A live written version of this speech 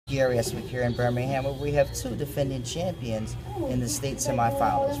Gary Estwick here in Birmingham, where we have two defending champions in the state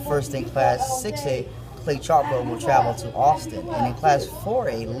semifinals. First in Class 6A, Clay-Chalkville will travel to Austin, and in Class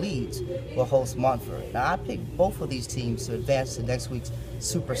 4A, Leeds will host Montfort. Now, I picked both of these teams to advance to next week's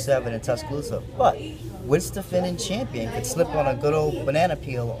Super 7 in Tuscaloosa, but which defending champion could slip on a good old banana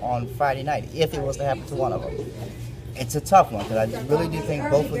peel on Friday night, if it was to happen to one of them? It's a tough one, because I really do think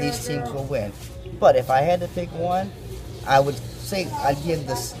both of these teams will win. But if I had to pick one, I would say I'd give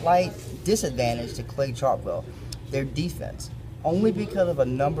the slight disadvantage to Clay-Chalkville. Their defense, only because of a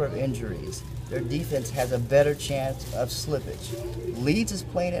number of injuries, their defense has a better chance of slippage. Leeds is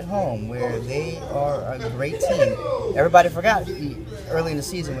playing at home, where they are a great team. Everybody forgot early in the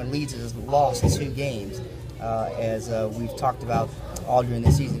season when Leeds has lost 2 games, as we've talked about all during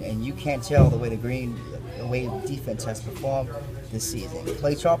the season, and you can't tell the way the way defense has performed this season.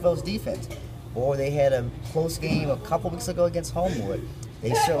 Clay-Chalkville's defense, or they had a close game a couple weeks ago against Homewood.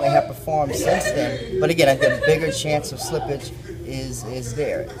 They certainly have performed since then, but again, I think the bigger chance of slippage is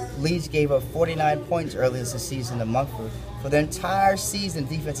there. Leeds gave up 49 points earlier this season to Montfort. For the entire season,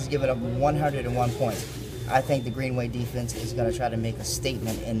 defense has given up 101 points. I think the Greenway defense is going to try to make a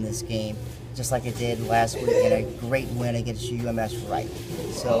statement in this game, just like it did last week in a great win against UMS Wright.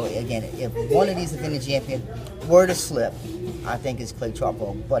 So again, if one of these defending champions were to slip, I think it's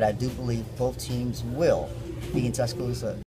Clay-Chalkville, but I do believe both teams will be in Tuscaloosa.